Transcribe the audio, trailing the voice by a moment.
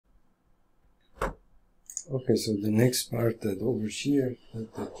Okay, so the next part that over here,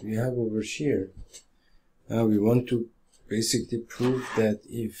 that we have over here, now we want to basically prove that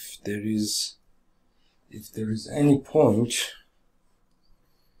if there is any point,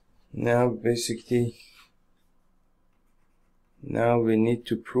 now basically, now we need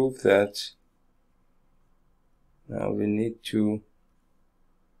to prove that,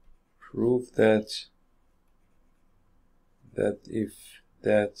 if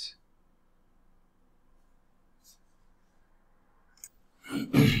that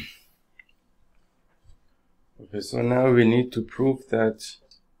okay, so now we need to prove that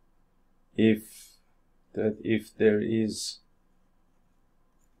if there is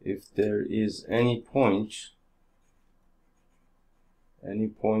any point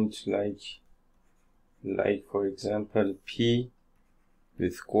like for example P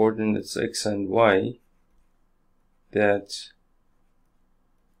with coordinates x and y that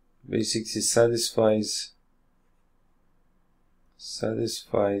basically satisfies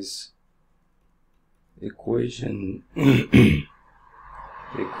equation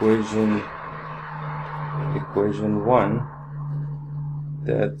equation 1,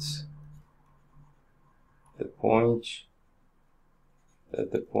 that the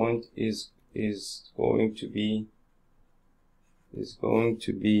point is going to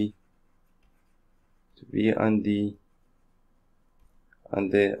be on the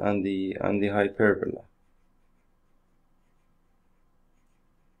hyperbola.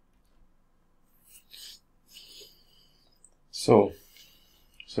 So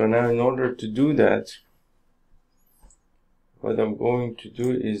now in order to do that, what I'm going to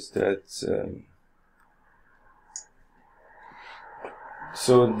do is that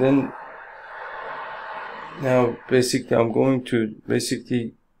so then now basically I'm going to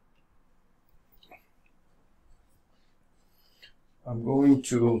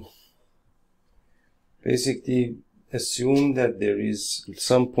assume that there is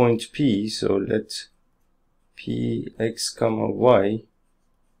some point P, so let P x comma y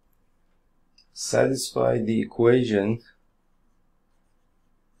satisfy the equation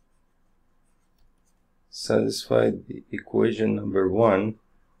number one,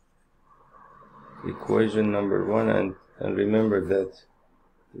 and remember that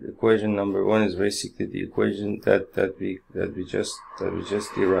the equation number one is basically the equation that we just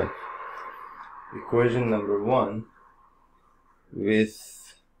derived. Equation number one with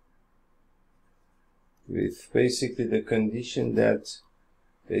basically the condition that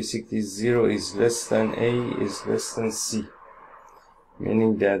basically 0 is less than A is less than C,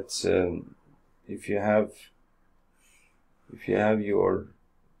 meaning that if you have your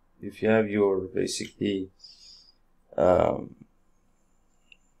basically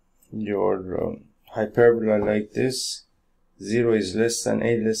your hyperbola like this, 0 is less than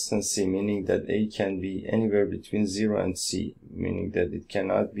A less than C, meaning that A can be anywhere between 0 and C, meaning that it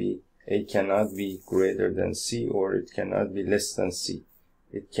cannot be A cannot be greater than C, or it cannot be less than C.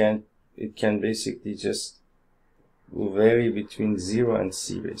 It can basically just vary between 0 and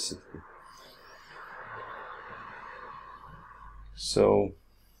C basically. So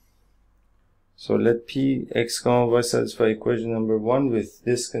let P x comma y satisfy equation number one with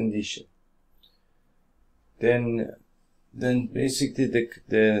this condition. Then basically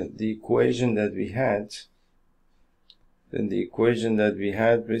the equation that we had.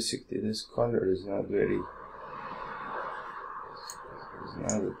 Basically this color is not the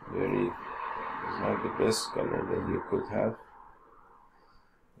best color that you could have.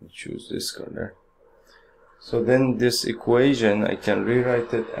 Choose this color. So then this equation, I can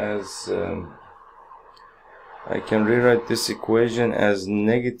rewrite it as this equation as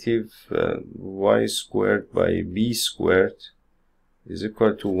negative y squared by b squared is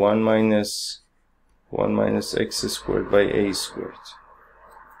equal to 1 minus x squared by a squared.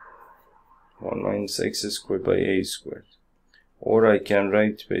 1 minus x squared by a squared. Or I can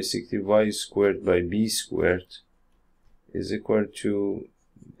write basically y squared by b squared is equal to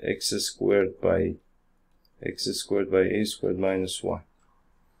x squared by a squared minus 1.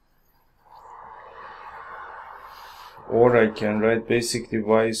 Or I can write basically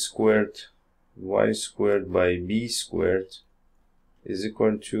y squared by b squared is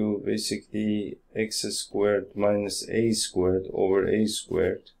equal to basically x squared minus a squared over a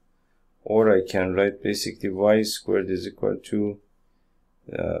squared. Or I can write basically y squared is equal to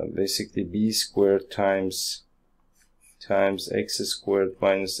basically b squared times x squared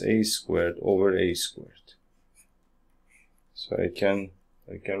minus a squared over a squared. So I can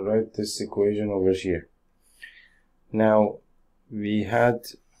write this equation over here. Now we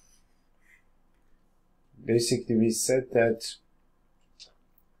said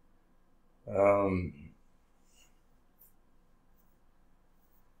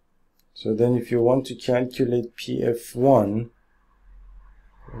So then if you want to calculate PF1,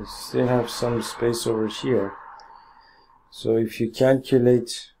 we still have some space over here. So if you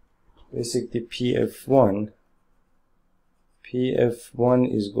calculate basically PF1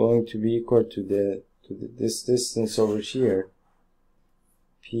 is going to be equal to this distance over here.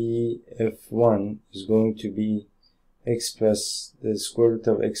 PF1 is going to be x plus the square root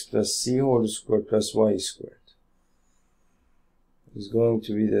of x plus c whole squared plus y squared. Is going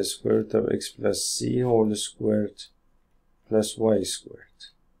to be the square root of x plus c whole squared plus y squared.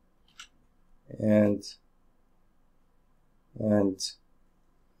 And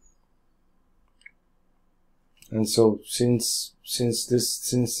so since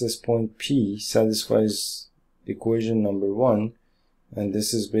this point P satisfies equation number 1, and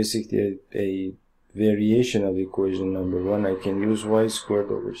this is basically a variation of equation number 1, I can use y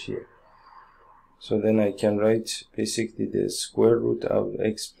squared over here. So then I can write basically the square root of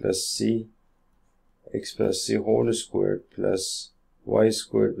x plus c whole squared plus y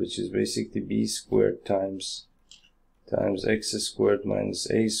squared, which is basically b squared times x squared minus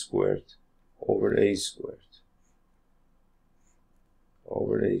a squared over a squared.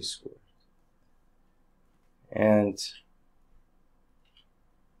 And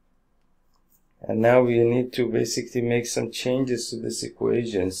now we need to basically make some changes to this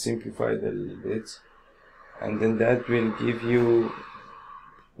equation, simplify it a little bit, and then that will give you,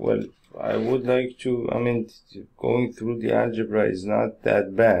 well, I would like to, going through the algebra is not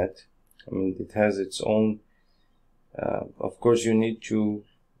that bad. It has its own, of course you need to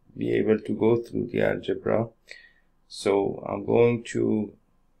be able to go through the algebra. So I'm going to,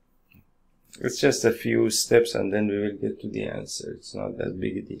 it's just a few steps and then we will get to the answer. It's not that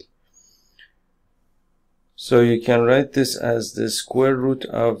big a deal. So you can write this as the square root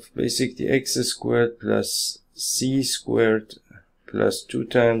of basically x squared plus c squared plus 2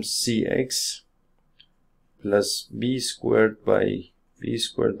 times cx plus b squared by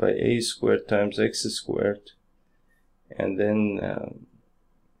a squared times x squared, and then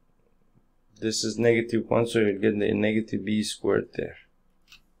this is -1, so you'll get the negative b squared there.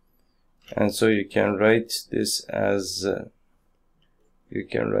 And so you can write this as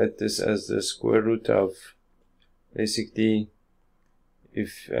the square root of basically,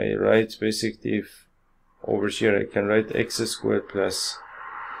 if over here I can write x squared plus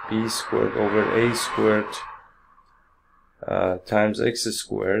b squared over a squared times x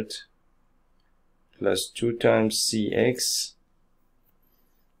squared plus 2 times cx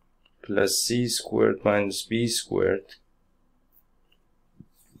plus c squared minus b squared,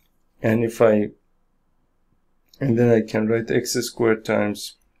 and then I can write x squared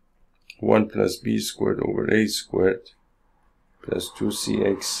times 1 plus b squared over a squared plus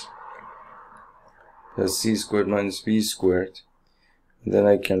 2cx plus c squared minus b squared. And then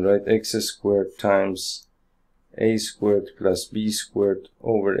I can write x squared times a squared plus b squared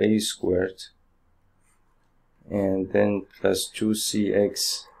over a squared, and then plus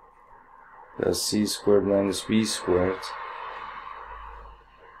 2cx plus c squared minus b squared.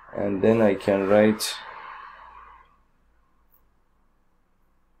 And then I can write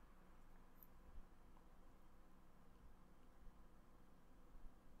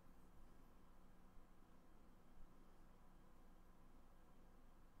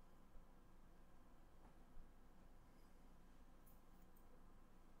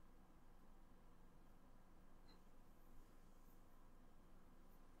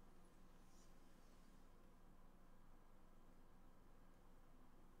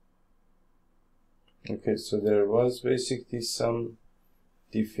okay, so there was basically some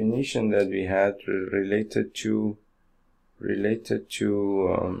definition that we had related to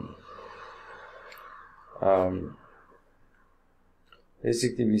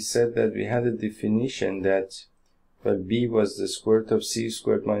basically we said that we had a definition that, well, b was the square root of c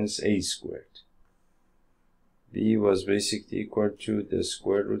squared minus a squared. B was basically equal to the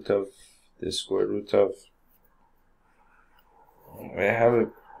square root of I have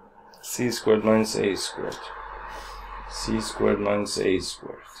a c squared minus a squared. C squared minus a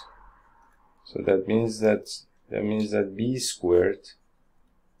squared. So that means that b squared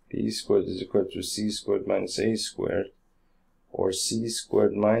is equal to c squared minus a squared, or c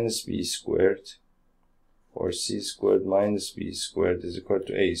squared minus b squared, or c squared minus b squared is equal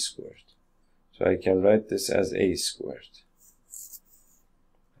to a squared. So I can write this as a squared.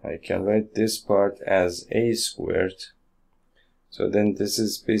 I can write this part as a squared. So then this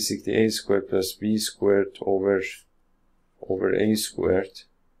is basically a squared plus b squared over a squared,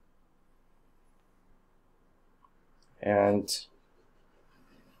 and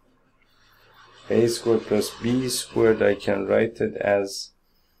a squared plus b squared I can write it as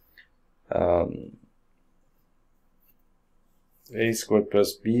a squared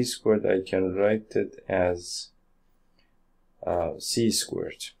plus b squared, I can write it as c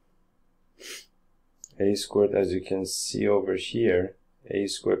squared. A squared, as you can see over here, a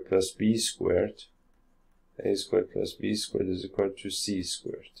squared plus b squared, a squared plus b squared is equal to c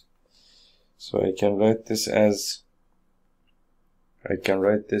squared. So I can write this as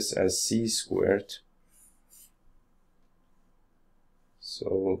c squared.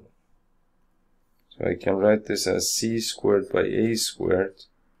 So I can write this as c squared by a squared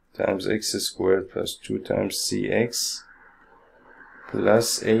times x squared plus 2 times cx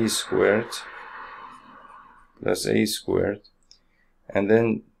plus a squared, and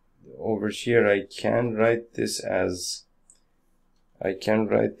then over here I can write this as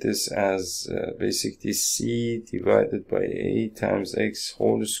basically c divided by a times x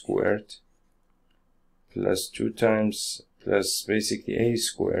whole squared plus 2 times plus basically a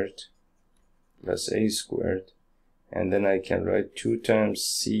squared plus a squared, and then I can write 2 times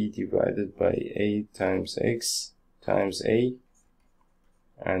c divided by a times x times a,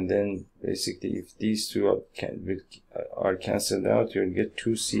 and then basically if these two are cancelled out, you'll get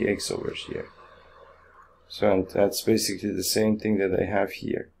 2cx over here. So and that's basically the same thing that I have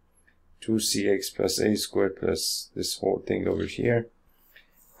here, 2cx plus a squared plus this whole thing over here.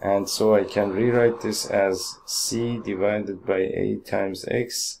 And so I can rewrite this as c divided by a times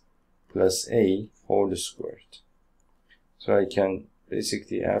x plus a whole squared. So I can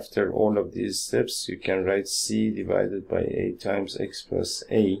basically, after all of these steps, you can write c divided by a times x plus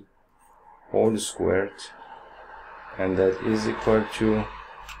a whole squared, and that is equal to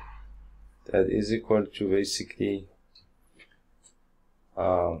basically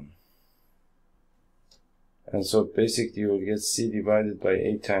and so basically you will get c divided by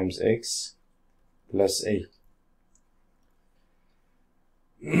a times x plus a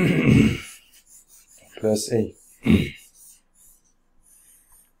plus a.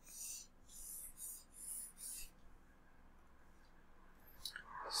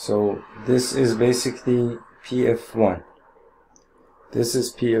 So this is basically PF1. This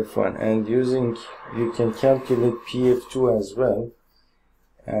is PF1, and you can calculate PF2 as well.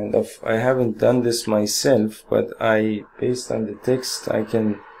 And I haven't done this myself, but based on the text, I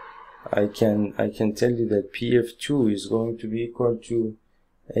can tell you that PF2 is going to be equal to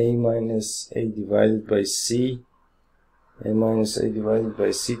a minus a divided by c, a minus a divided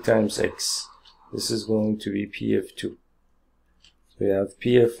by c times x. This is going to be PF2. We have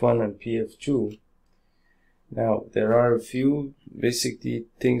PF1 and PF2. Now there are a few basically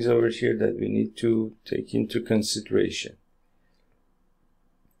things over here that we need to take into consideration.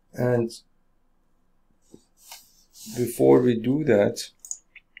 And before we do that,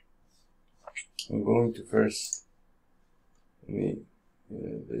 I'm going to first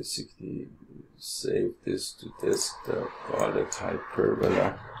basically save this to desktop, call it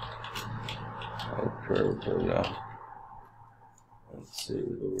Hyperbola. Let's save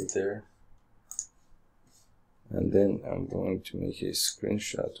it over there, and then I'm going to make a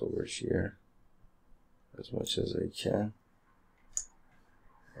screenshot over here as much as I can,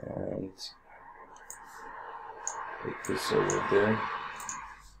 and put this over there,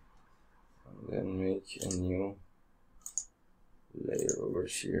 and then make a new layer over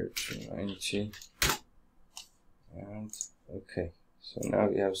here to 90, and okay, so now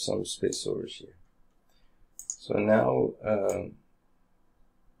we have some space over here. So now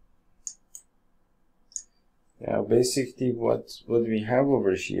now basically what we have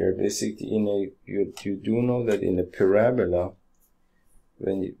over here, basically you do know that in a parabola,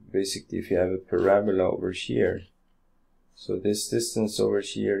 if you have a parabola over here, so this distance over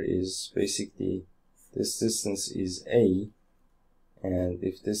here is basically, this distance is a, and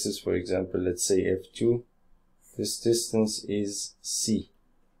if this is, for example, let's say f2, this distance is c.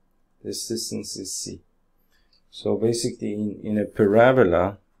 This distance is c. So basically in a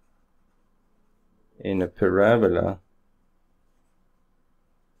parabola,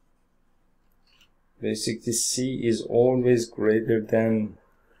 basically c is always greater than a.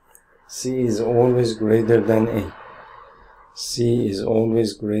 C is always greater than a.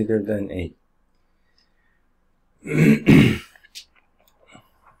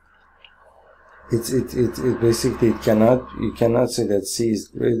 Basically you cannot say that c is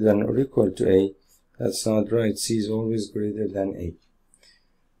greater than or equal to a. That's not right. C is always greater than a.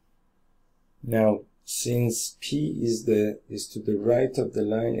 Now, since P is to the right of the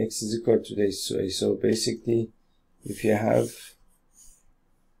line, x is equal to a, so basically, if you have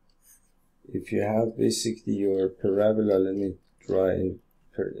basically your parabola, let me draw a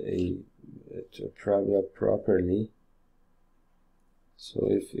parabola properly. So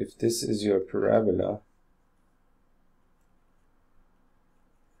if this is your parabola,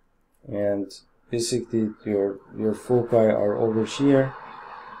 and basically your foci are over here,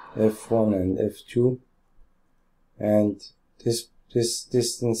 f1 and f2, and this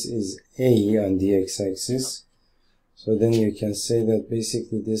distance is a on the x-axis. So then you can say that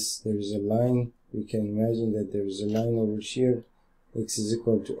basically there is a line. You can imagine that there is a line over here, x is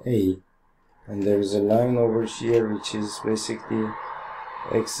equal to a, and there is a line over here which is basically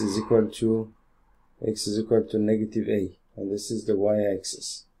x is equal to negative a, and this is the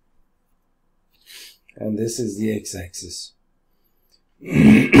y-axis, and this is the x-axis.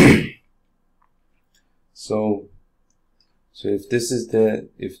 So if this is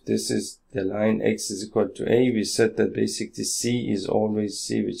the line x is equal to a, we said that basically c is always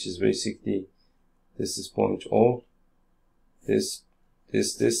c, which is basically, this is point O, this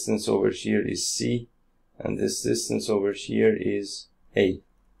distance over here is c, and this distance over here is a.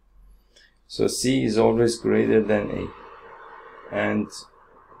 So c is always greater than a. And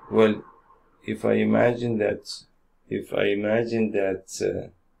well, if I imagine that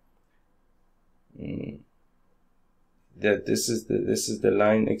this is the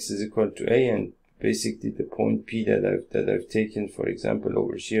line x is equal to a, and basically the point P that I've taken, for example,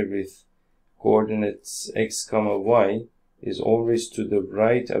 over here with coordinates x comma y, is always to the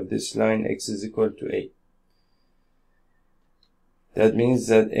right of this line x is equal to a. That means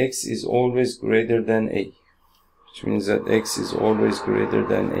that x is always greater than a, which means that x is always greater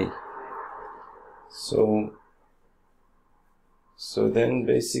than a. So then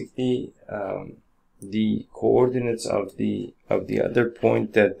basically the coordinates of the other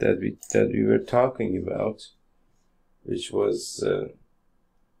point that we were talking about, which was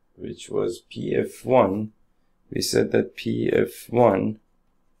PF1, we said that PF1,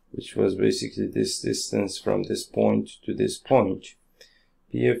 which was basically this distance from this point to this point,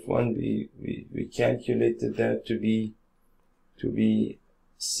 PF1 we calculated that to be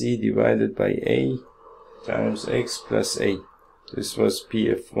c divided by a times x plus a. This was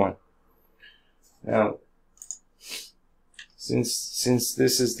PF1. Now, since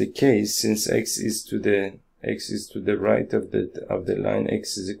this is the case, since x is to the right of the line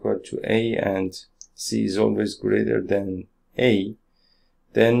x is equal to a, and c is always greater than a,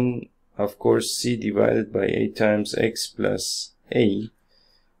 then of course c divided by a times x plus a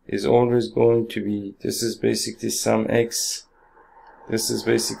is always going to be, this is basically some x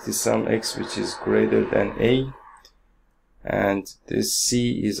which is greater than a, and this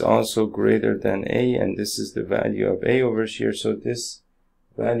c is also greater than a, and this is the value of a over here. So this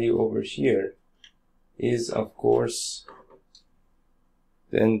value over here is, of course,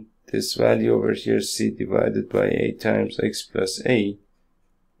 then this value over here, c divided by a times x plus a,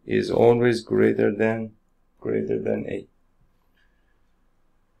 is always greater than a.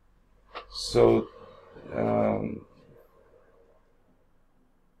 So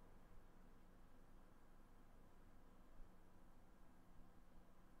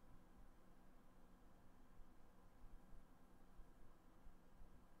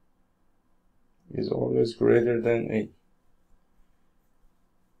is always greater than a.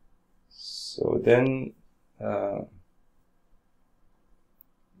 So then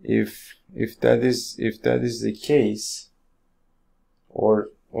if that is the case, or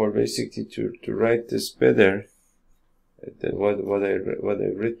basically to write this better, that what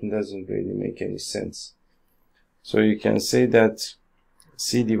I've written doesn't really make any sense. So you can say that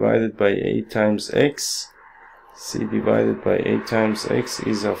c divided by a times x,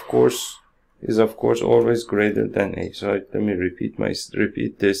 is of course always greater than a. So let me repeat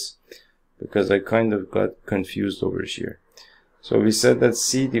this, because I kind of got confused over here. So we said that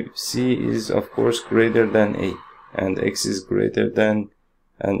c is of course greater than a, and x is greater than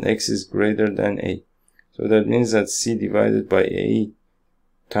a. So that means that c divided by a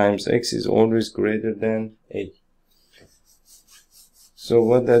times x is always greater than a. So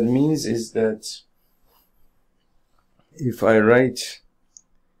what that means is that if I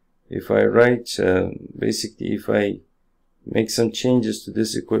basically if I make some changes to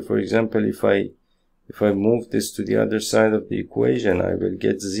this equation, for example, if I move this to the other side of the equation, I will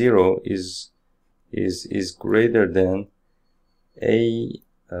get 0 is greater than a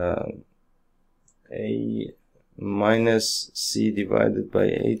minus c divided by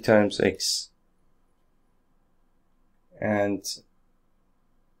a times x, and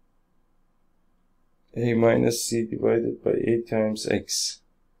a minus c divided by a times x.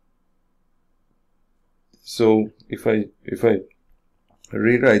 So if I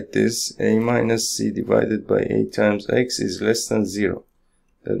rewrite this, a minus c divided by a times x is less than 0.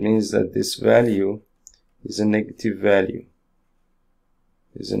 That means that this value is a negative value.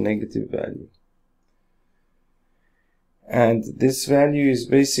 is a negative value. And this value is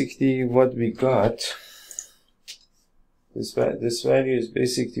basically what we got. This value is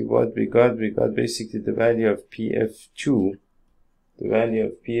basically what we got. We got basically the value of PF2. The value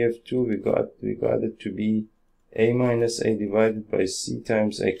of PF2 we got it to be a minus a divided by c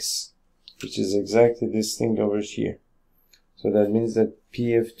times x, which is exactly this thing over here. So that means that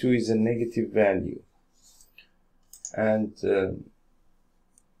PF2 is a negative value. And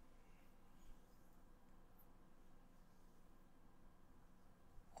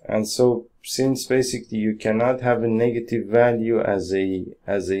so since basically you cannot have a negative value as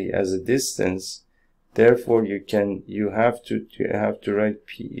a distance, therefore you have to write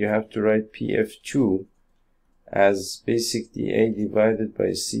PF2 as basically a divided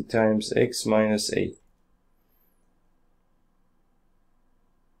by c times x minus a.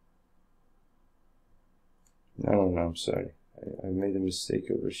 No, I'm sorry. I made a mistake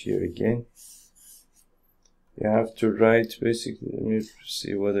over here again. You have to write basically, let me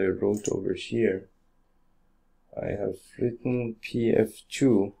see what I wrote over here. I have written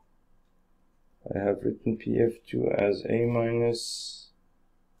PF2. I have written PF2 as a minus.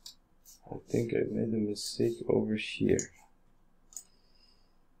 I think I made a mistake over here.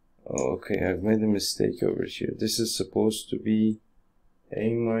 Oh, okay, I've made a mistake over here. This is supposed to be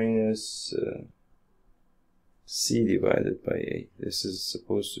a minus c divided by a. This is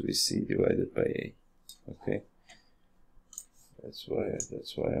supposed to be c divided by a. Okay, that's why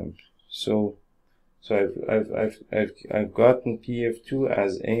I'm so I've gotten PF2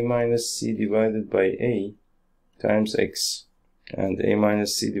 as a minus c divided by a times x, and a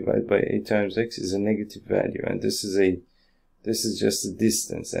minus c divided by a times x is a negative value, and this is just a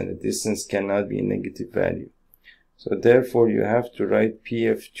distance, and a distance cannot be a negative value. So therefore you have to write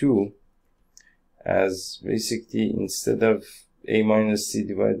PF2 as basically, instead of a minus c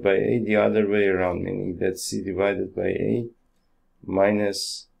divided by a, the other way around, meaning that c divided by a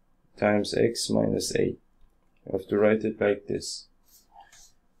minus times x minus a. You have to write it like this.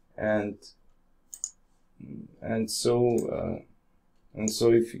 And so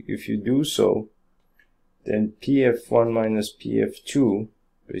if you do so, then PF1 minus PF2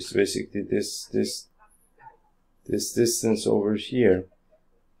 is basically this distance over here,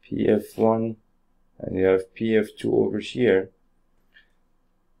 PF1, and you have PF2 over here.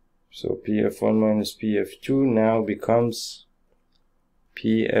 So PF1 minus PF2 now becomes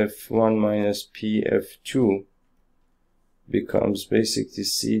PF1 minus PF2 becomes basically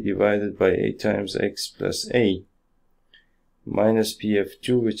c divided by a times x plus a, minus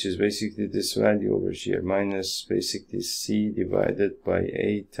PF2, which is basically this value over here, minus basically c divided by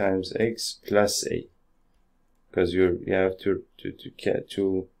a times x plus a, because you have to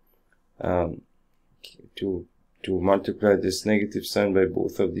multiply this negative sign by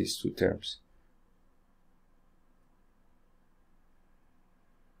both of these two terms.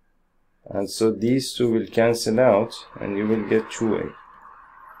 And so these two will cancel out, and you will get 2a.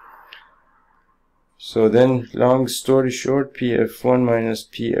 So then, long story short, PF1 minus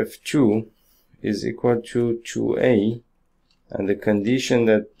PF2 is equal to 2a, and the condition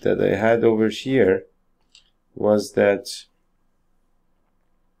that I had over here was that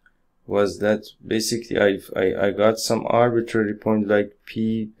basically I got some arbitrary point like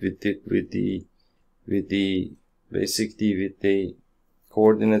p with the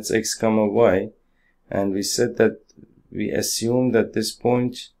coordinates x comma y, and we said that we assumed that this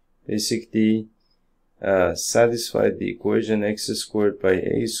point basically satisfied the equation x squared by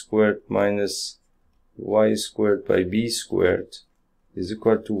a squared minus y squared by b squared is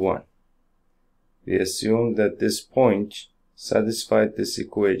equal to 1. We assumed that this point satisfied this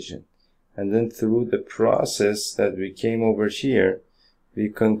equation, and then through the process that we came over here, we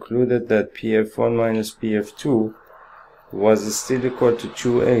concluded that PF1 minus PF2 was still equal to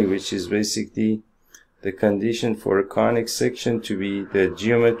 2a, which is basically the condition for a conic section to be the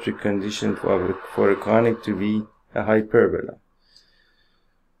geometric condition for a conic to be a hyperbola.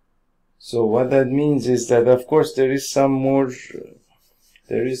 So what that means is that, of course, there is some more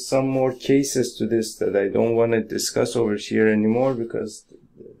cases to this that I don't want to discuss over here anymore, because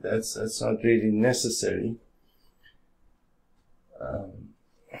that's not really necessary.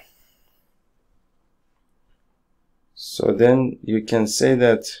 So then you can say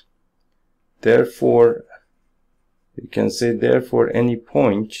that therefore any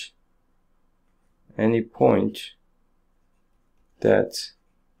point that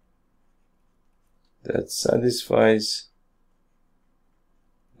satisfies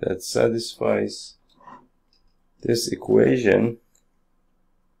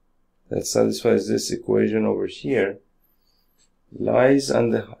this equation over here, lies on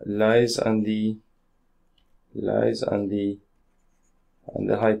the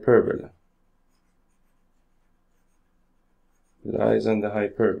hyperbola. Lies on the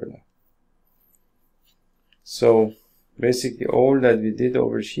hyperbola. So basically all that we did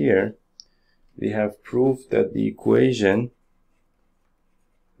over here, we have proved that the equation,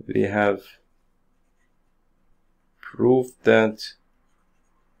 we have proved that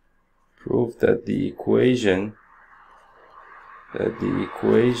the equation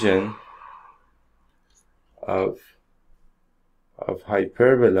of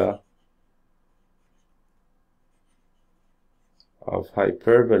hyperbola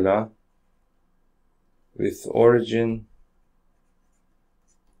with origin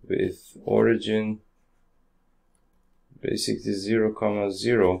basically 0,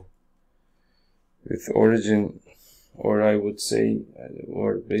 0, with origin, or I would say,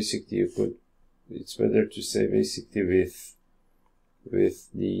 or basically you could, it's better to say basically with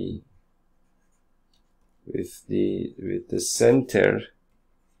the center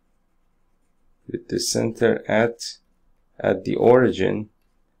at the origin,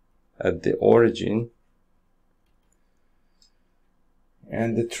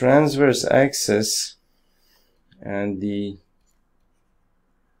 and the transverse axis and the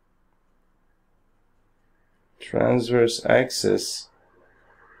transverse axis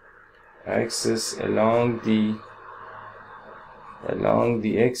along the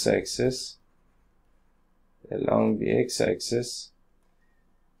x-axis,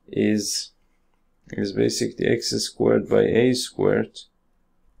 is basically x squared by a squared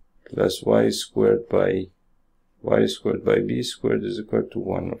plus y squared by b squared is equal to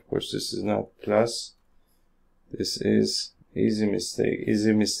 1. Of course, this is not plus. This is easy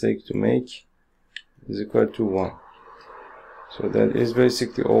mistake to make. Is equal to 1. So that is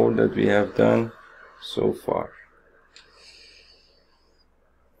basically all that we have done so far.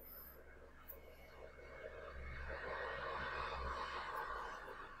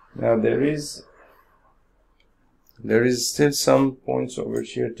 Now there is still some points over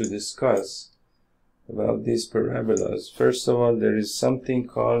here to discuss about these parabolas. First of all, there is something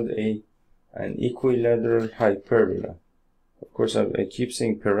called an equilateral hyperbola. Of course, I keep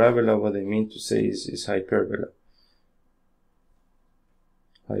saying parabola. What I mean to say is hyperbola.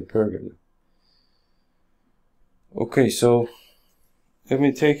 Okay, so let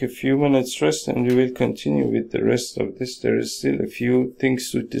me take a few minutes rest and we will continue with the rest of this. There is still a few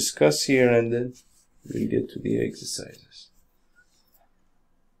things to discuss here and then we'll get to the exercises.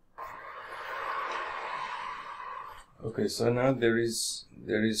 Okay, so now there is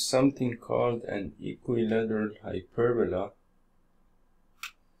something called an equilateral hyperbola.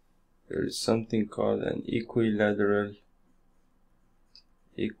 There is something called an equilateral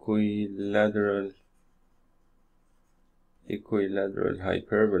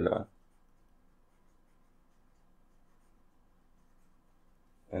hyperbola,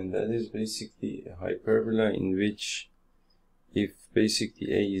 and that is basically a hyperbola in which if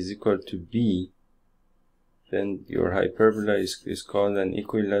basically a is equal to b, then your hyperbola is called an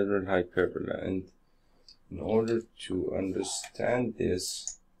equilateral hyperbola. And in order to understand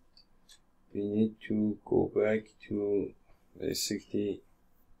this, we need to go back to basically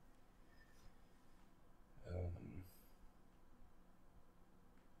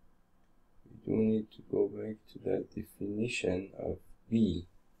we do need to go back to that definition of b.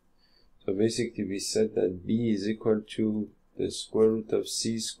 So basically we said that b is equal to the square root of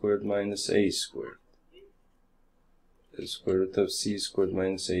c squared minus a squared. The square root of c squared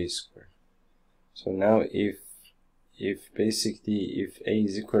minus a squared. So now if basically if a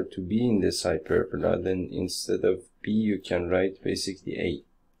is equal to b in this hyperbola, then instead of b you can write basically a.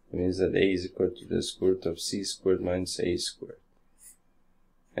 It means that a is equal to the square root of c squared minus a squared.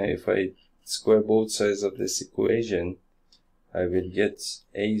 And if I square both sides of this equation, I will get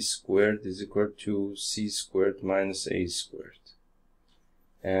a squared is equal to c squared minus a squared.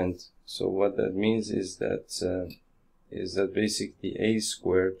 And so what that means is that basically a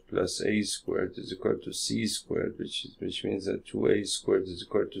squared plus a squared is equal to c squared, which means that 2a squared is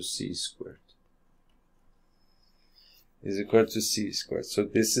equal to c squared. Is equal to c squared. So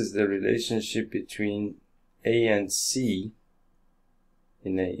this is the relationship between a and c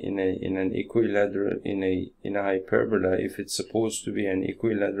in an equilateral in a hyperbola, if it's supposed to be an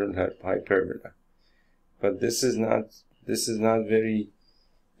equilateral hyperbola. But this is not very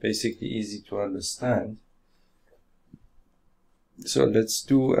basically easy to understand. So let's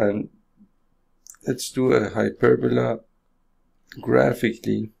do a hyperbola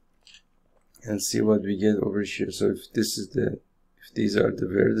graphically and see what we get over here. So if these are the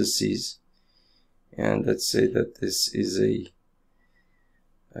vertices, and let's say that this is a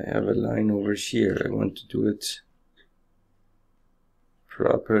I have a line over here. I want to do it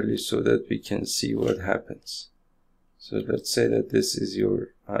properly so that we can see what happens. So let's say that this is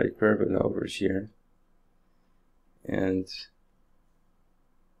your hyperbola over here, and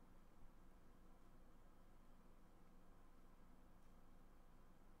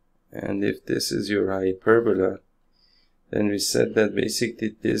if this is your hyperbola, then we said that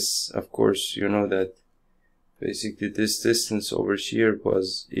basically this, of course, you know that basically this distance over here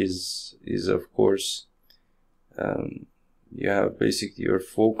is of course, you have basically your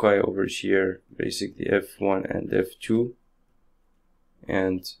foci over here, basically f1 and f2,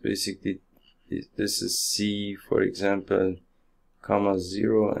 and basically this is c, for example, comma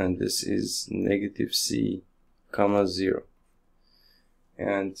 0, and this is negative c, comma 0,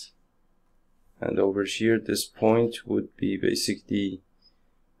 and over here this point would be basically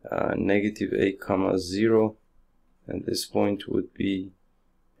negative a comma 0, and this point would be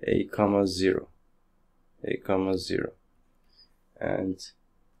a comma 0, a comma 0. And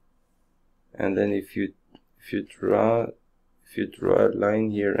then if you draw a line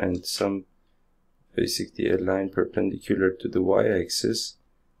here and some basically a line perpendicular to the y-axis,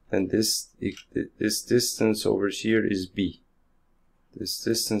 then this distance over here is b. This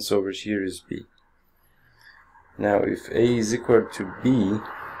distance over here is b. Now if a is equal to b,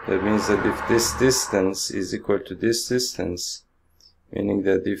 that means that if this distance is equal to this distance, meaning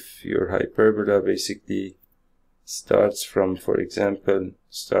that if your hyperbola basically starts from, for example,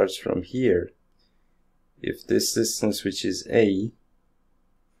 starts from here, if this distance which is a,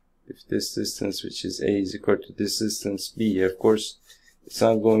 is equal to this distance b, of course it's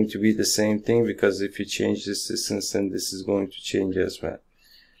not going to be the same thing, because if you change this distance, then this is going to change as well.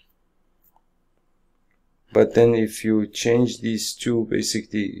 But then if you change these two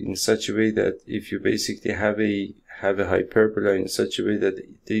basically in such a way that if you basically have a hyperbola in such a way that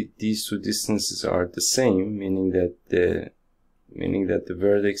these two distances are the same, meaning that the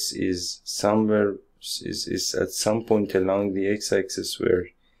vertex is somewhere is at some point along the x-axis where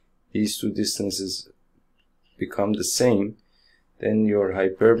these two distances become the same, then your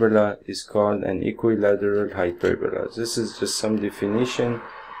hyperbola is called an equilateral hyperbola. This is just some definition,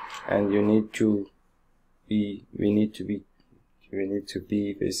 and you need to be we need to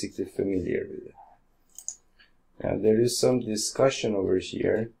be basically familiar with it. Now there is some discussion over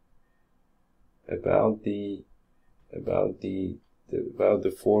here about the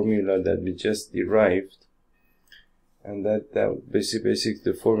formula that we just derived, and that basically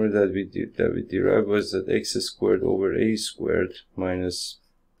the formula that we derived was that x squared over a squared minus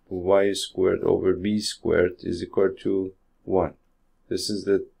y squared over b squared is equal to 1. This is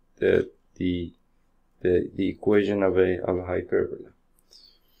the equation of a hyperbola,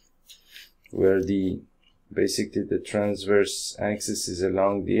 where basically the transverse axis is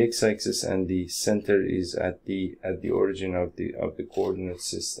along the x-axis and the center is at the origin of the coordinate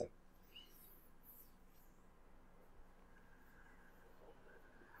system.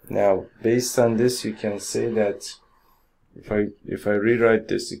 Now, based on this, you can say that if I rewrite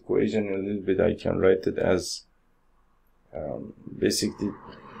this equation a little bit, I can write it as basically,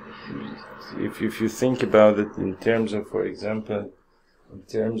 if you think about it in terms of, for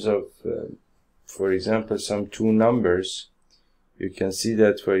example, some two numbers, you can see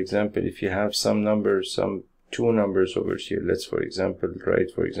that, for example, if you have some two numbers over here, let's for example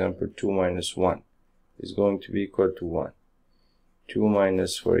write, for example, 2 minus 1 is going to be equal to 1. 2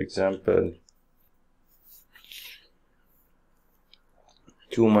 minus, for example,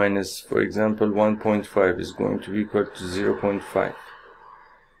 1.5 is going to be equal to 0.5.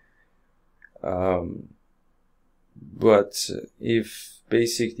 But if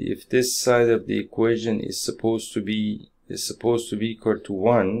this side of the equation is supposed to be equal to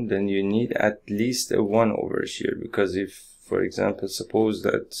 1, then you need at least a 1 over here, because if, for example, suppose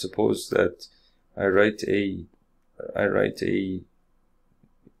that I write a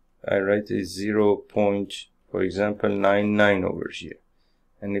 0. For example, 99 over here,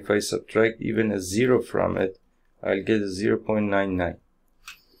 and if I subtract even a 0 from it, I'll get a 0.99.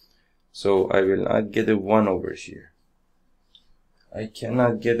 So I will not get a 1 over here. I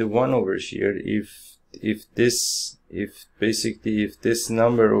cannot get a 1 over here if this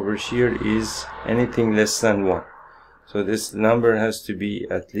number over here is anything less than 1. So this number has to be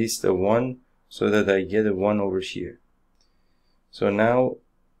at least a 1 so that I get a 1 over here. So now,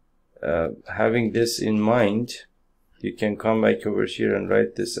 having this in mind, you can come back over here and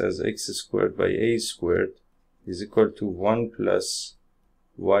write this as x squared by a squared is equal to 1 plus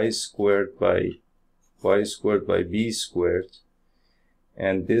y squared by b squared,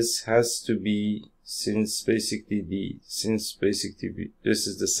 and this has to be, since basically this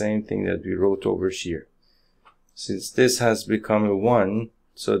is the same thing that we wrote over here. Since this has become a 1,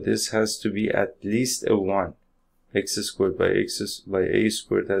 so this has to be at least a 1. X squared by a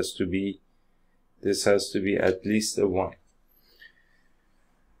squared has to be, this has to be at least a 1.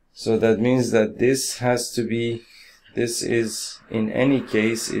 So that means that this has to be, this is, in any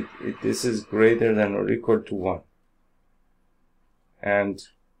case, this is greater than or equal to 1. And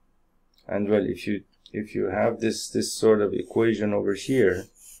well, if you have this sort of equation over here,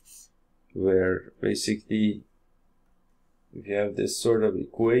 where basically, if you have this sort of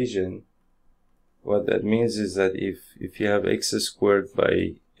equation, what that means is that if you have x squared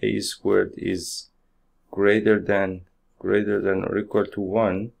by a squared is greater than or equal to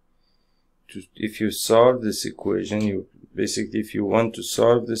 1, if you solve this equation, you basically, if you want to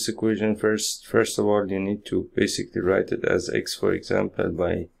solve this equation, first of all, you need to basically write it as x, for example,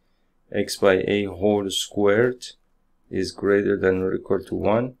 by x by a whole squared is greater than or equal to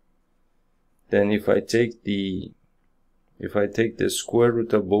 1. Then if I take the square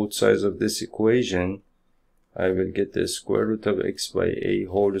root of both sides of this equation, I will get the square root of x by a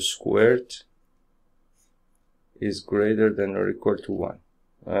whole squared is greater than or equal to 1.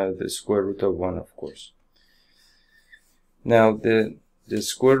 The square root of 1, of course. Now the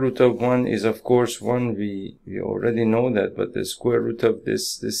square root of 1 is of course 1, we already know that, but the square root of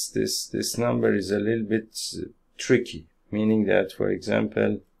this number is a little bit tricky, meaning that, for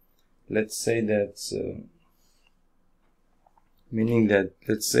example, let's say that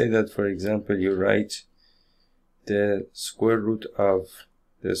for example you write the square root of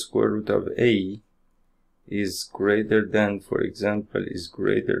a is greater than, for example, is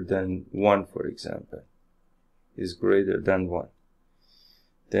greater than 1, for example, is greater than 1.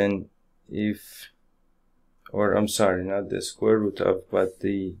 Then if, or I'm sorry, not the square root of, but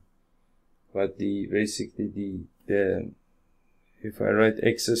the basically the if I write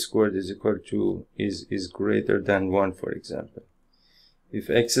x squared is equal to, is greater than 1, for example. If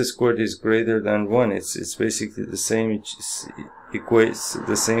x squared is greater than 1, it's basically the same, equates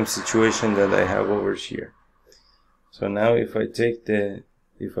the same situation that I have over here. So now if I take the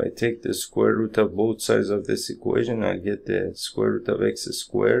square root of both sides of this equation, I'll get the square root of x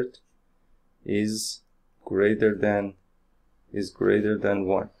squared is greater than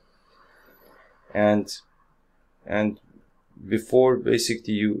 1. And before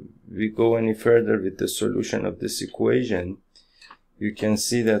basically we go any further with the solution of this equation, you can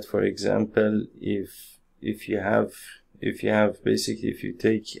see that, for example, if you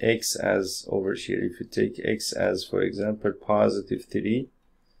take x as over here, if you take x as, for example, positive 3,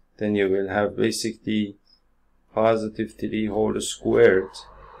 then you will have basically positive 3 whole squared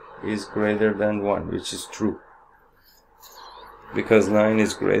is greater than 1, which is true, because 9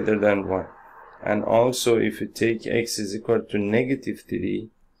 is greater than 1. And also, if you take x is equal to negative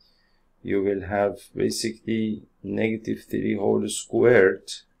 3, you will have basically negative 3 whole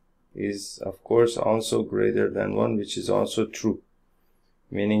squared is of course also greater than 1, which is also true,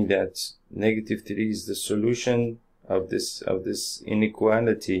 meaning that negative 3 is the solution of this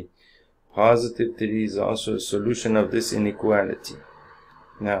inequality. Positive 3 is also a solution of this inequality.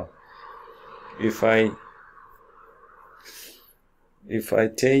 Now, if I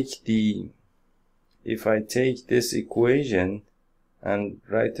take this equation and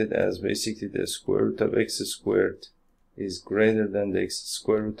write it as basically the square root of x squared is greater than the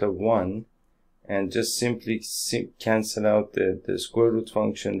square root of 1, and just simply cancel out the square root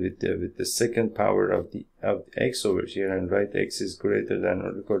function with the second power of x over here, and write x is greater than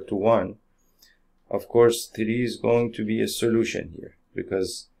or equal to 1, of course 3 is going to be a solution here,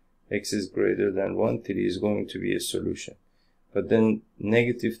 because x is greater than 1, 3 is going to be a solution. But then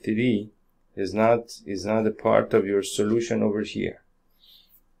negative 3 is not a part of your solution over here,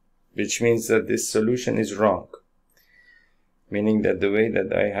 which means that this solution is wrong, meaning that the way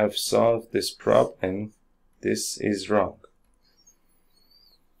that I have solved this problem, this is wrong.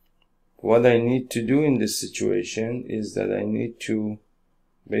 What I need to do in this situation is that I need to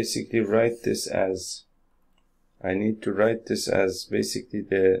basically write this as, basically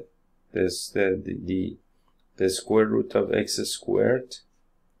the square root of x squared,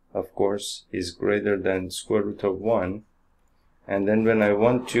 of course, is greater than square root of 1. And then when I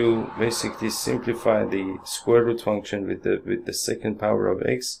want to basically simplify the square root function with the second power of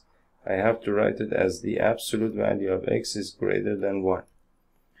x, I have to write it as the absolute value of x is greater than 1.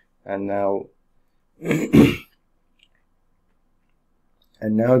 And now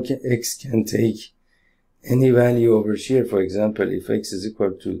x can take any value over here. For example, if x is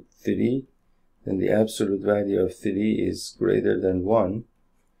equal to 3, then the absolute value of 3 is greater than 1.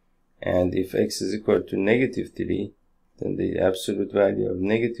 And if x is equal to negative 3, then the absolute value of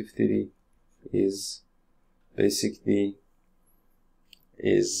negative 3 is basically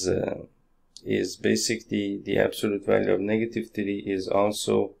the absolute value of negative 3 is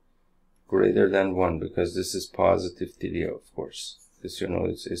also greater than 1, because this is positive 3, of course. This, you know,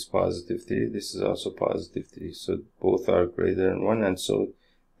 is positive 3. This is also positive 3. So both are greater than 1, and so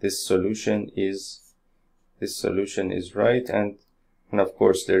this solution is right. And of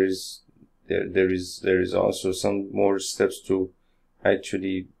course there is also some more steps to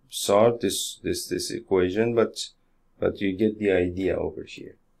actually solve this equation, but you get the idea over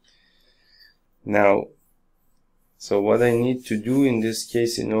here. Now, so what I need to do in this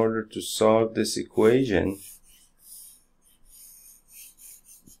case in order to solve this equation,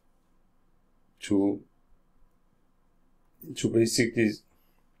 to basically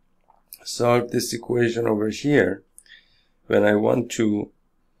solve this equation over here, when I want to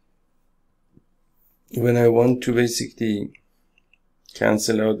basically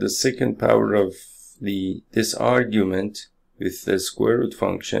cancel out the second power of this argument with the square root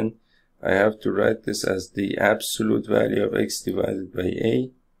function, I have to write this as the absolute value of x divided by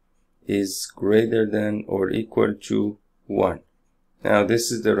a is greater than or equal to 1. Now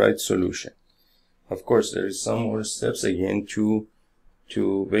this is the right solution. Of course, there is some more steps again to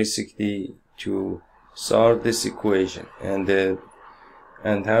basically to solve this equation, and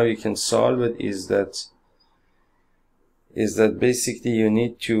how you can solve it is that basically you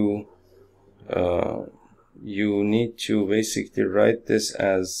need to basically write this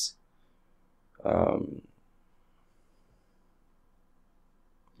as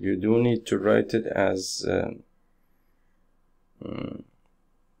you do need to write it as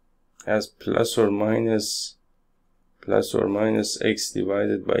plus or minus x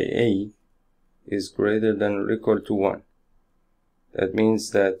divided by a is greater than or equal to 1. That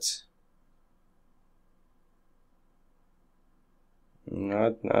means that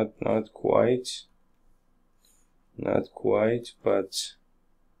not quite, but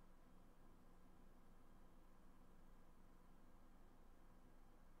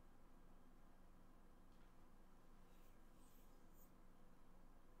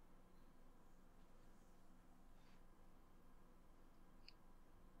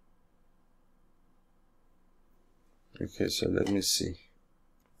okay, so let me see.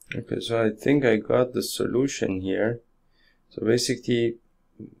 Okay, so I think I got the solution here. So basically,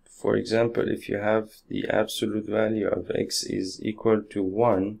 for example, if you have the absolute value of x is equal to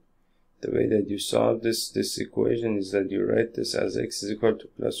 1, the way that you solve this equation is that you write this as x is equal to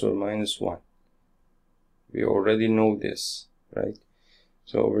plus or minus 1. We already know this, right?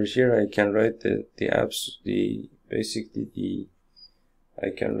 So over here I can write I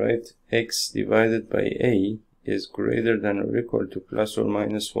can write x divided by a is greater than or equal to plus or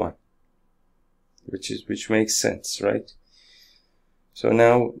minus 1, which makes sense, right? So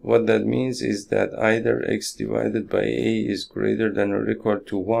now what that means is that either x divided by a is greater than or equal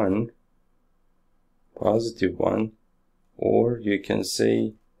to 1, positive 1, or you can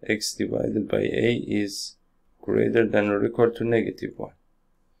say x divided by a is greater than or equal to negative 1.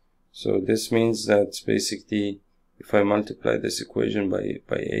 So this means that basically if I multiply this equation by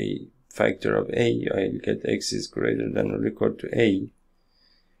a factor of a, I'll get x is greater than or equal to a.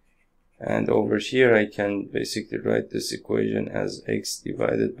 And over here I can basically write this equation as x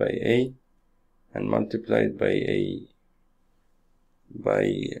divided by a and multiplied by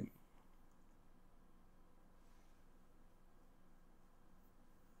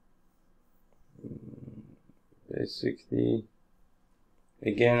basically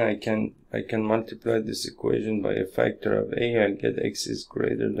again I can multiply this equation by a factor of a. I'll get x is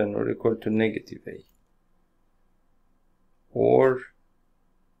greater than or equal to negative a. Or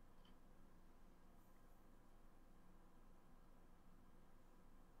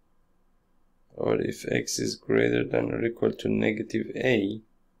if x is greater than or equal to negative a,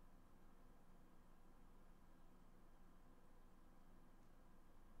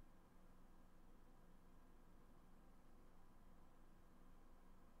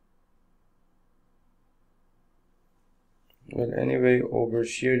 well, anyway, over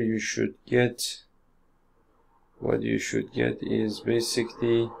here you should get, what you should get is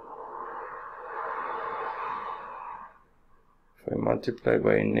basically, if I multiply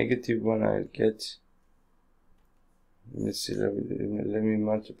by a negative 1, I'll get, let's see, let me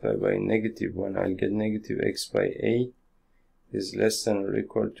multiply by a negative 1, I'll get negative x by a is less than or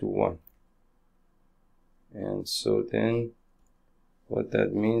equal to 1. And so then what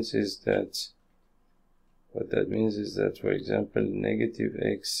that means is that for example negative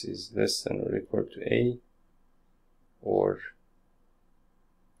x is less than or equal to a, or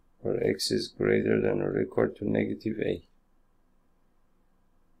or x is greater than or equal to negative a.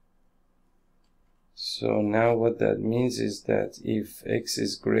 So now what that means is that if x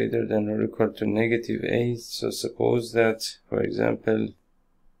is greater than or equal to negative a, so suppose that for example,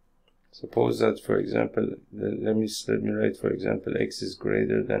 let me write, for example, x is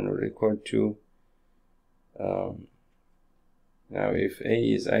greater than or equal to, now if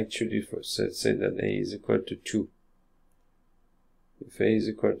a is actually, let's say that a is equal to 2. If a is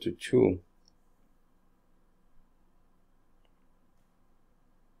equal to 2,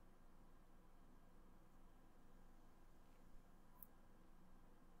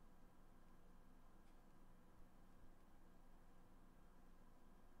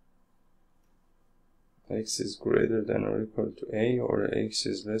 x is greater than or equal to a, or x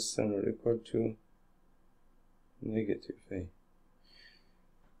is less than or equal to negative a.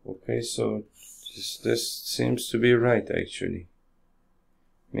 Okay, so this seems to be right actually.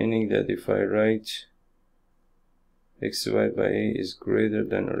 Meaning that if I write x divided by a is greater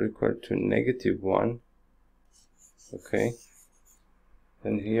than or equal to negative 1, okay,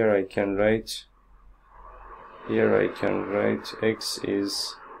 then here I can write x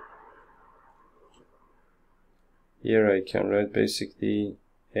is, here I can write basically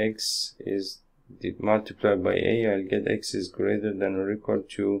x is multiplied by a, I'll get x is greater than or equal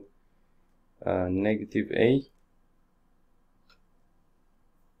to negative a.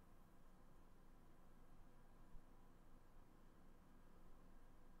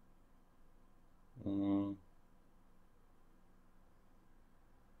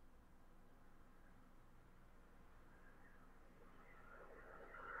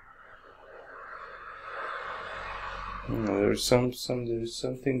 There's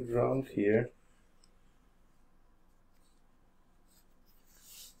something wrong here.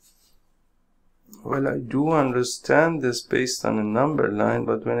 Well, I do understand this based on a number line,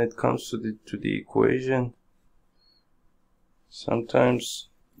 but when it comes to the equation, sometimes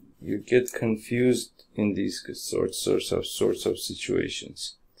you get confused in these sorts of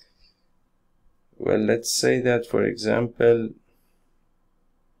situations. Well, let's say that, for example,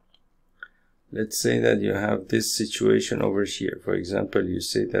 let's say that you have this situation over here. For example, you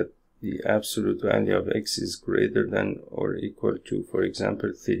say that the absolute value of x is greater than or equal to, for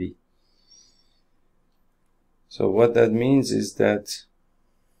example, 3. So what that means is that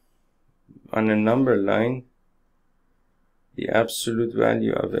on a number line, the absolute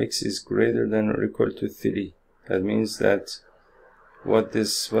value of x is greater than or equal to 3. That means that what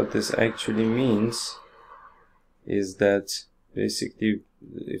this actually means is that basically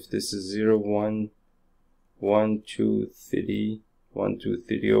if this is 0, 1, 1, 2, 3, 1, 2,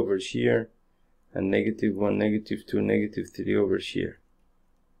 3 over here, and negative 1, negative 2, negative 3 over here.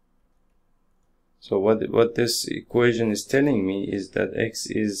 So what this equation is telling me is that x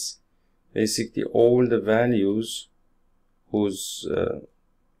is basically all the values whose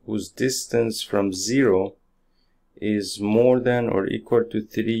distance from 0 is more than or equal to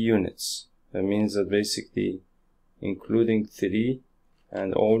 3 units. That means that basically including 3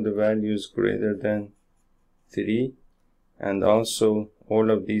 and all the values greater than 3, and also all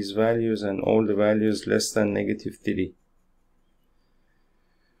of these values and all the values less than negative 3.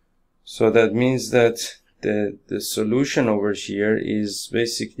 So that means that the solution over here is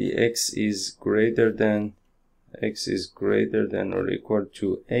basically x is greater than or equal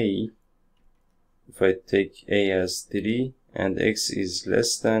to a, if I take a as 3, and x is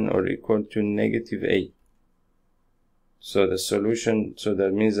less than or equal to negative a. So the solution, so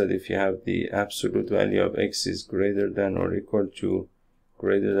that means that if you have the absolute value of x is greater than or equal to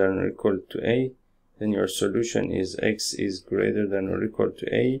a, then your solution is x is greater than or equal to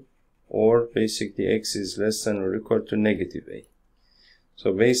a, or basically x is less than or equal to negative a.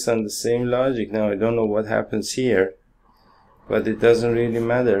 So based on the same logic, now I don't know what happens here, but it doesn't really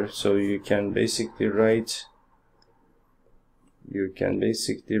matter. So you can basically write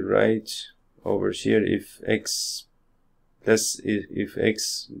over here, if x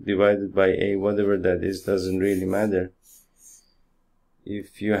divided by a, whatever that is, doesn't really matter.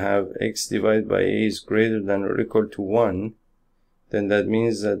 If you have x divided by a is greater than or equal to 1, then that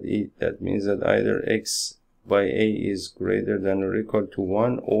means that either x by a is greater than or equal to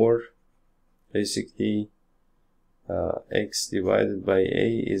 1, or basically x divided by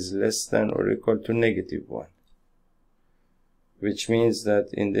a is less than or equal to negative 1. Which means that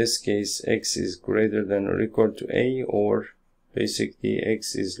in this case x is greater than or equal to a, or basically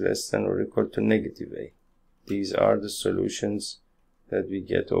x is less than or equal to negative a. These are the solutions that we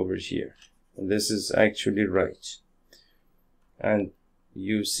get over here. And this is actually right. And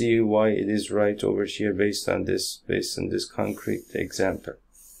you see why it is right over here based on this concrete example.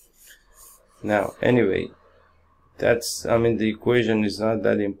 Now anyway, that's, I mean, the equation is not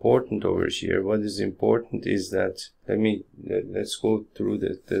that important over here. What is important is that, let's go through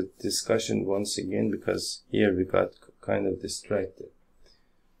the discussion once again, because here we got kind of distracted.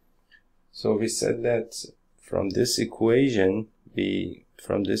 So we said that from this equation we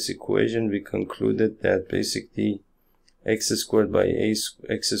concluded that basically x squared by a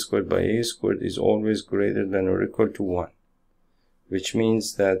squared is always greater than or equal to 1, which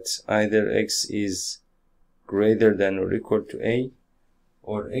means that either x is greater than or equal to a,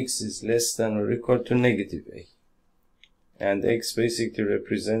 or x is less than or equal to negative a, and x basically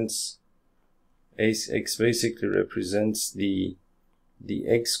represents the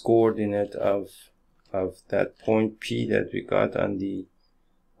x coordinate of that point P that we got on the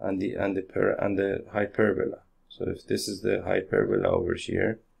hyperbola. So if this is the hyperbola over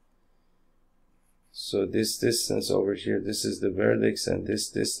here, so this distance over here, this is the vertex, and this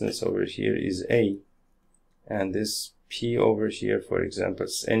distance over here is a, and this P over here, for example,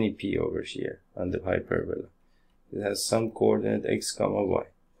 any P over here on the hyperbola, it has some coordinate x comma y.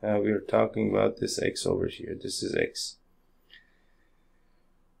 Now we are talking about this x over here. This is x.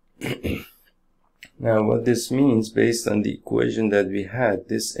 Now what this means, based on the equation that we had,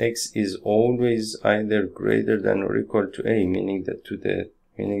 this x is always either greater than or equal to a, meaning that to the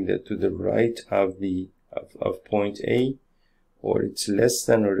right of point A, or it's less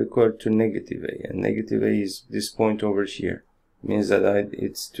than or equal to negative a, and negative a is this point over here. It means that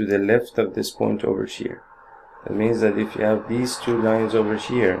it's to the left of this point over here. That means that if you have these two lines over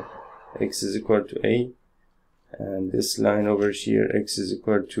here, x is equal to a, and this line over here, x is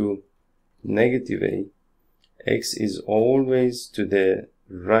equal to negative a, x is always to the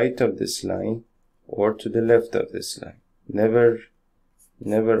right of this line or to the left of this line. Never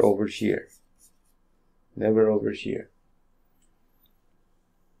over here. Never over here.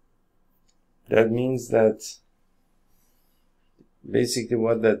 That means that basically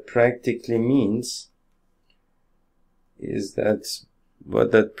what that practically means is that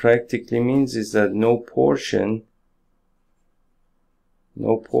no portion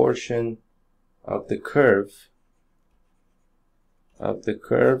of the curve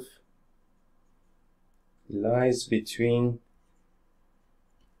lies between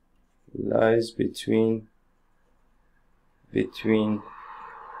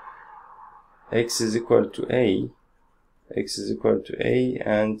x is equal to a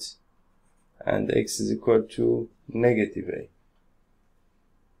and x is equal to negative a.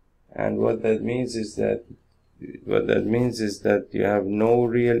 And what that means is that you have no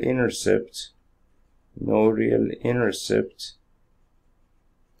real intercept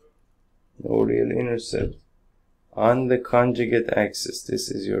on the conjugate axis.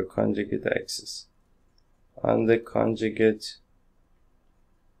 This is your conjugate axis. On the conjugate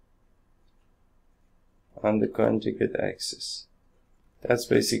axis. That's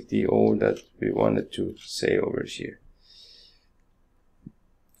basically all that we wanted to say over here.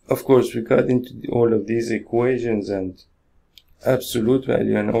 Of course, we got into all of these equations and absolute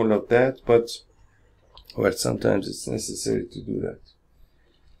value and all of that, but well, sometimes it's necessary to do that.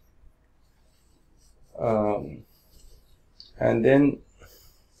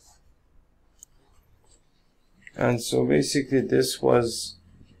 So basically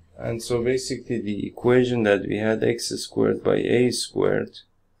the equation that we had, x squared by a squared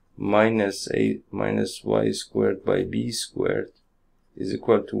minus y squared by b squared is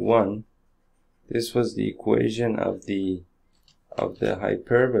equal to 1. This was the equation of the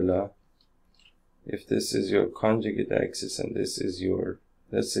hyperbola. If this is your conjugate axis and this is your,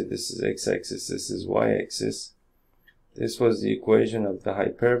 let's say this is x-axis, this is y-axis, this was the equation of the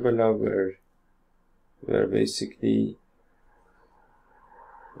hyperbola where basically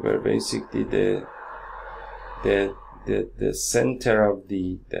the center of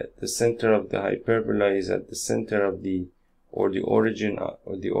the hyperbola is at the center of the origin of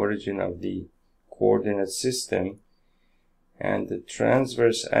the coordinate system, and the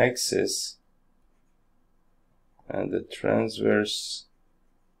transverse axis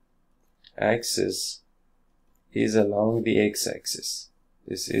is along the x-axis.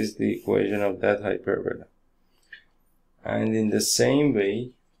 This is the equation of that hyperbola. And in the same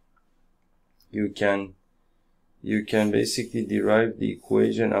way, you can basically derive the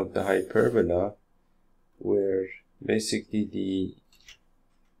equation of the hyperbola where basically the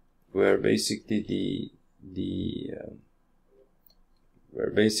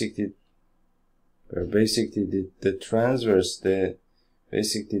transverse, the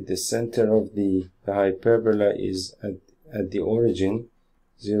center of the hyperbola is at the origin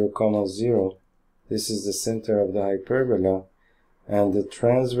 0, 0. This is the center of the hyperbola, and the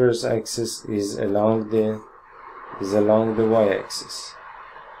transverse axis is along the y-axis.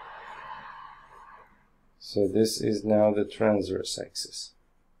 So this is now the transverse axis.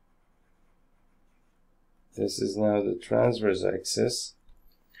 This is now the transverse axis,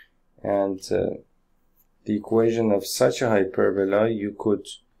 and the equation of such a hyperbola, you could,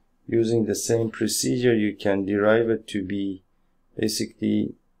 using the same procedure, you can derive it to be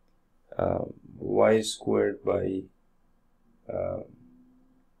basically y squared by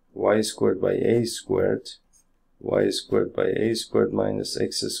a squared minus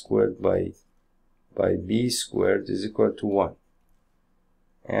x squared by b squared is equal to 1.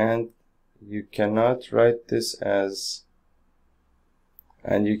 And you cannot write this as,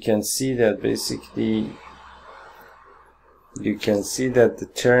 and you can see that basically you can see that the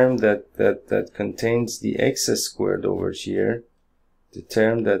term that contains the x squared over here, the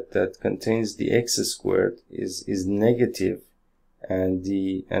term that contains the x squared is negative, and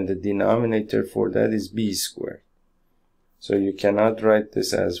the denominator for that is b squared. So you cannot write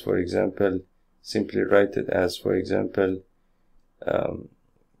this as, for example, simply write it as, for example,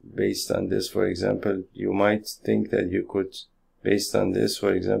 based on this, for example, you might think that you could, based on this,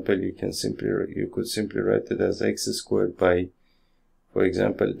 for example, you could simply write it as x squared by, for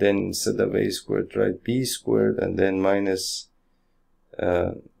example, then instead of a squared write b squared, and then minus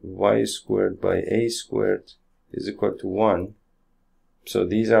y squared by a squared is equal to 1. So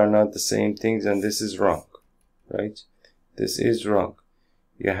these are not the same things, and this is wrong, right? This is wrong.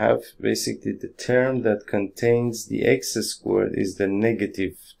 You have basically the term that contains the x squared is the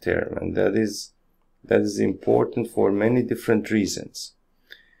negative term, and that is important for many different reasons.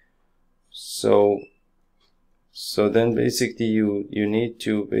 So then basically you need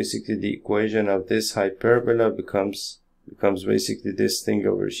to, basically the equation of this hyperbola becomes basically this thing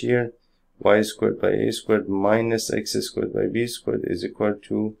over here, y squared by a squared minus x squared by b squared is equal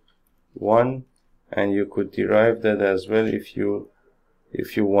to 1, and you could derive that as well if you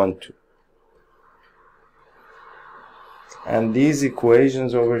want to. And these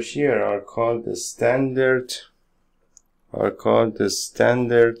equations over here are called the standard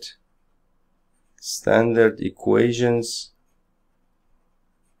equations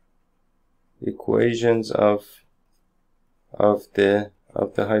of the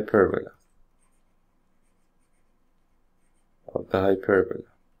hyperbola.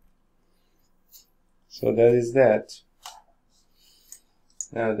 So that is that.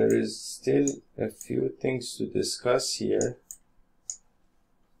 Now there is still a few things to discuss here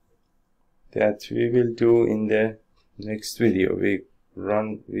that we will do in the next video. We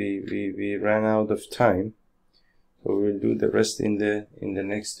ran out of time, so we'll do the rest in the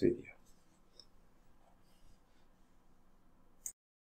next video.